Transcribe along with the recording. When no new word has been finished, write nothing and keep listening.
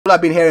all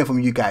I've been hearing from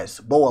you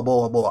guys. BoA,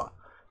 BoA, BoA.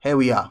 Here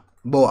we are.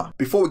 BoA.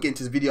 Before we get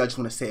into this video, I just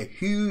want to say a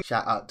huge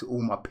shout out to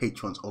all my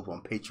patrons over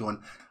on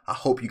Patreon. I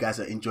hope you guys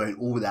are enjoying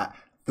all that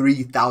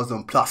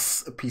 3,000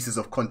 plus pieces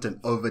of content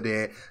over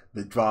there.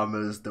 The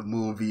dramas, the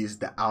movies,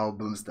 the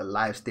albums, the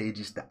live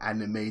stages, the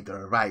anime, the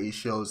variety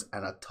shows,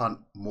 and a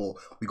ton more.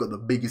 We got the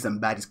biggest and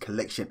baddest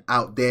collection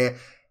out there.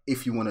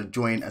 If you want to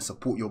join and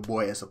support your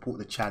boy and support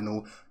the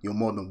channel, you're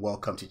more than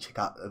welcome to check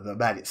out the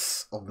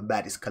baddest of the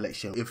baddest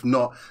collection. If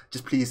not,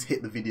 just please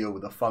hit the video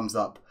with a thumbs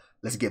up.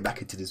 Let's get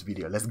back into this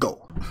video. Let's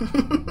go.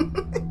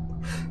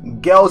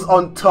 Girls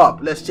on top.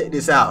 Let's check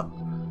this out.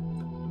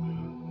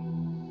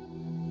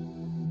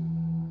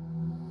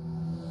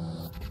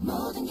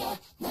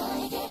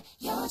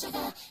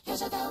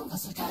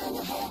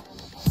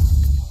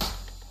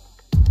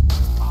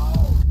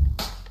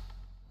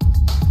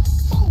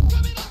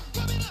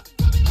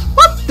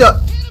 What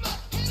the?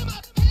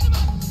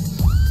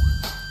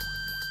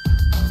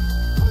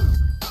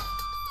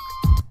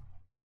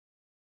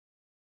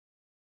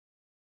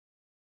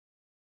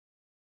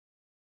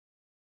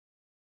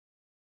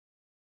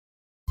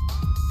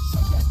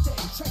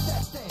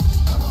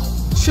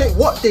 Shake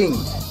what thing?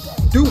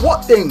 Do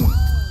what thing?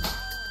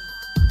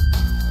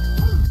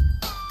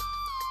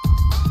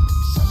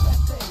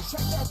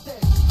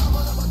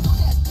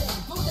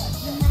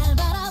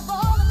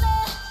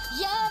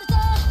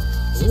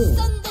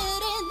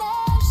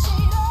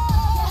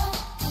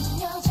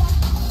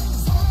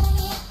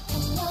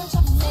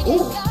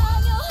 Ooh.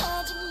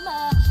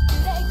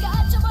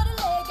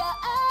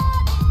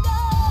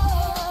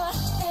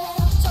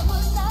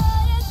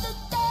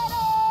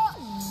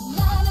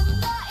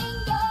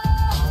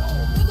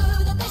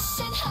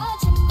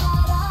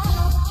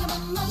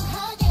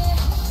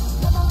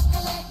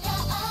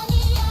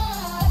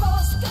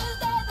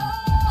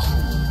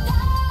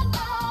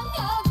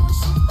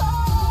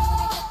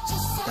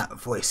 That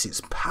voice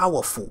is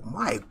powerful,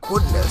 my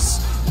goodness.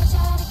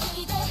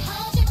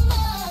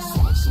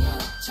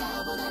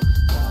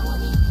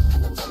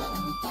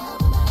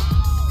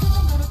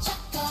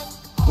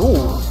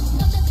 Ooh.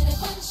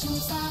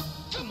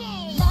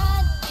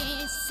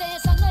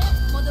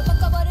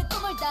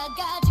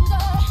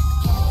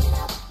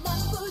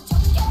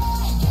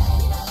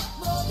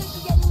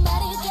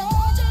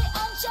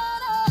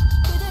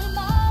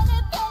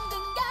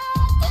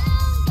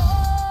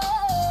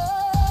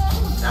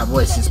 That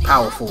voice is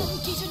powerful.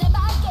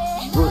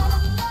 Ooh.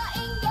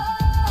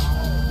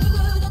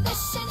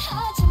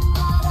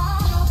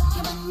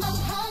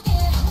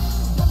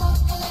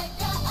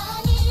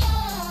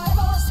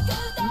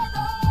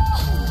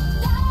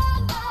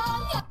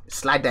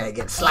 Slide that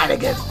again, slide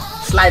again,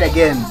 slide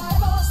again.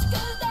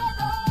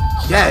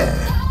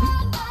 Yeah.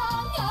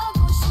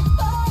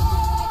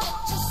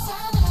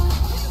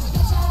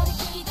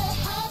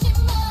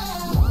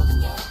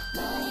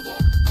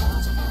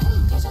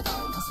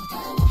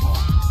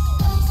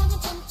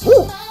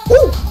 Ooh,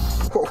 ooh.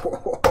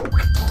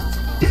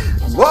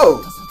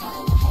 Whoa.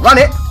 Run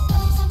it.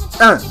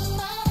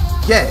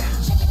 Yeah.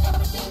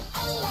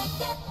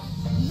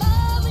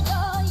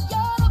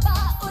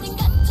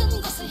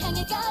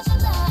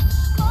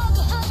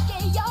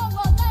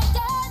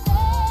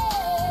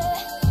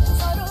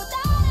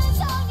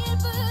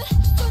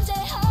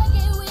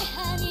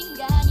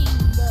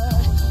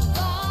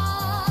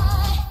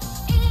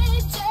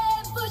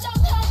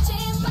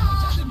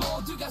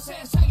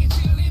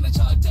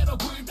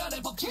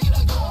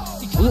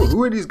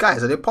 Who are these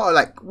guys? Are they part of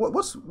like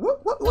what's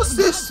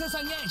this?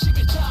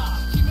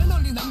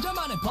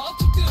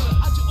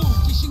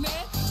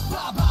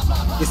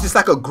 Is this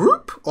like a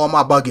group or am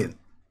I bugging?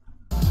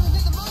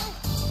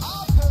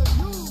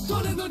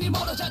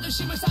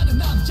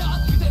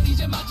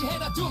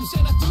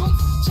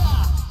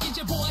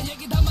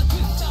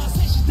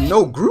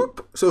 No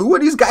group? So who are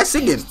these guys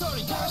singing?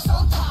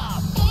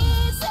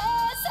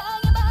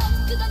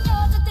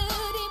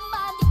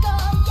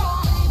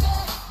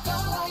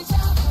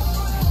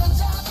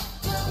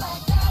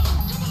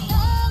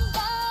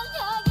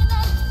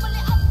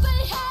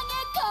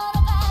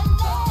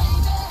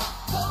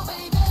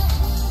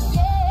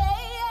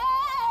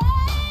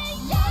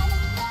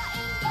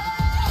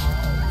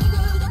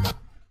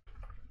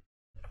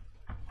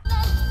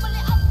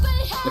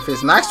 If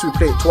it's nice, we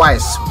play it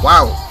twice.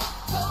 Wow.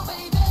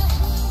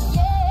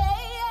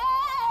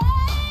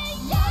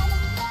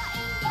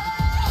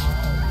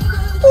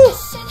 Ooh.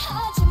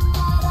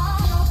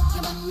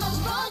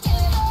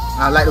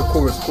 I like the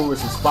chorus. The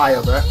chorus is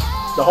fire, bro.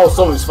 The whole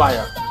song is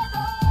fire.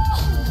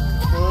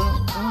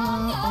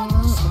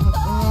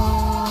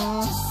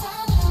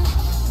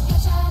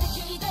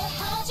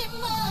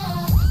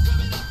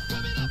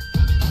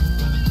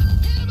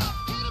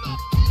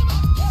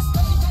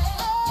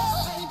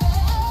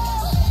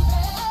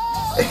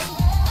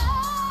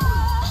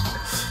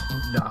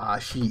 Nah,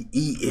 she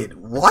eat it.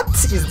 What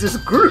is this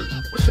group?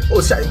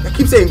 Oh, I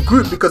keep saying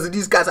group because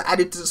these guys are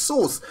added to the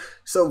sauce.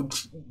 So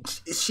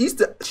she's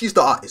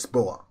the artist,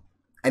 BoA,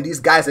 and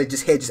these guys are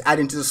just here, just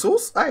adding to the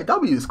sauce. Alright,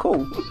 W is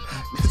cool.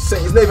 So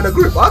it's not even a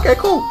group. Okay,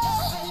 cool.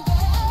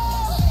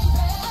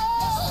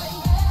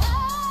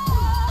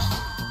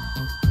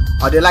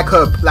 Are they like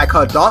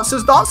her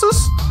dancers?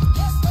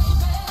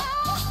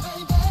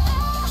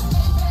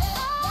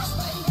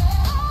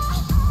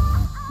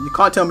 You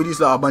can't tell me these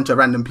are a bunch of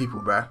random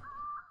people, bruh.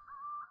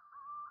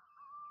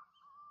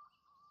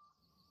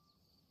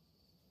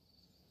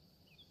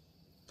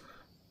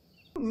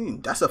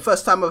 That's the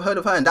first time I've heard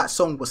of her, and that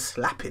song was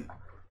slapping.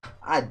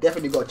 I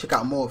definitely got to check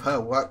out more of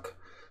her work.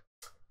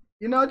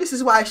 You know, this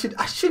is why I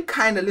should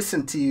kind of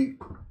listen to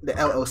the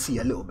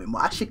LLC a little bit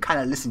more. I should kind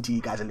of listen to you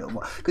guys a little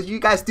more, because you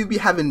guys do be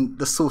having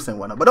the sauce and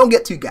whatnot. But don't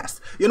get too gassed.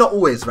 You're not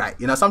always right.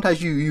 You know,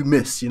 sometimes you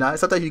miss. You know,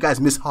 sometimes you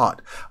guys miss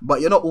hard. But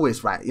you're not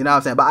always right. You know what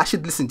I'm saying? But I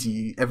should listen to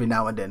you every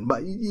now and then.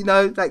 But you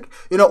know, like,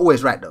 you're not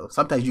always right though.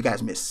 Sometimes you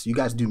guys miss. You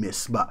guys do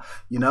miss. But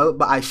you know,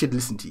 but I should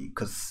listen to you,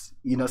 because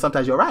you know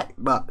sometimes you're right.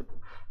 But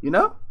you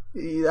know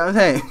what I'm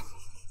saying?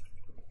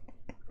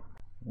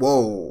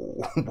 Whoa,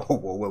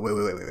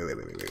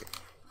 wait.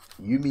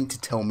 You mean to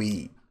tell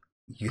me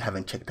you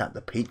haven't checked out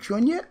the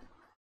Patreon yet?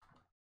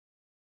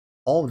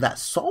 All that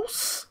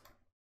sauce?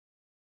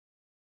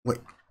 Wait,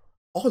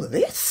 all of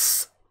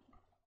this?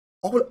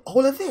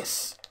 All of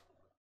this?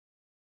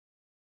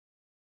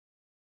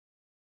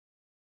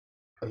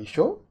 Are you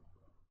sure?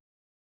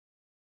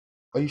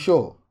 Are you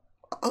sure?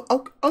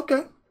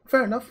 Okay,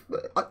 fair enough.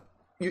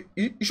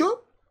 You sure?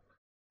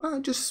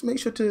 Just make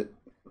sure to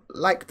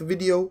like the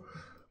video,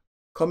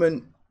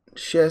 comment,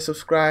 share,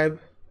 subscribe.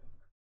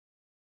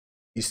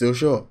 You still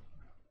sure?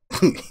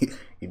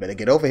 You better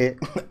get over here.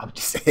 I'm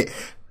just saying,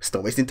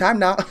 stop wasting time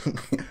now.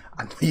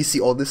 I know you see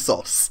all this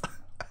sauce.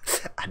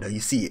 I know you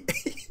see it.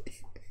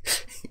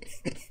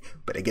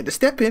 Better get the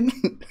step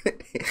in.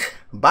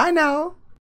 Bye now.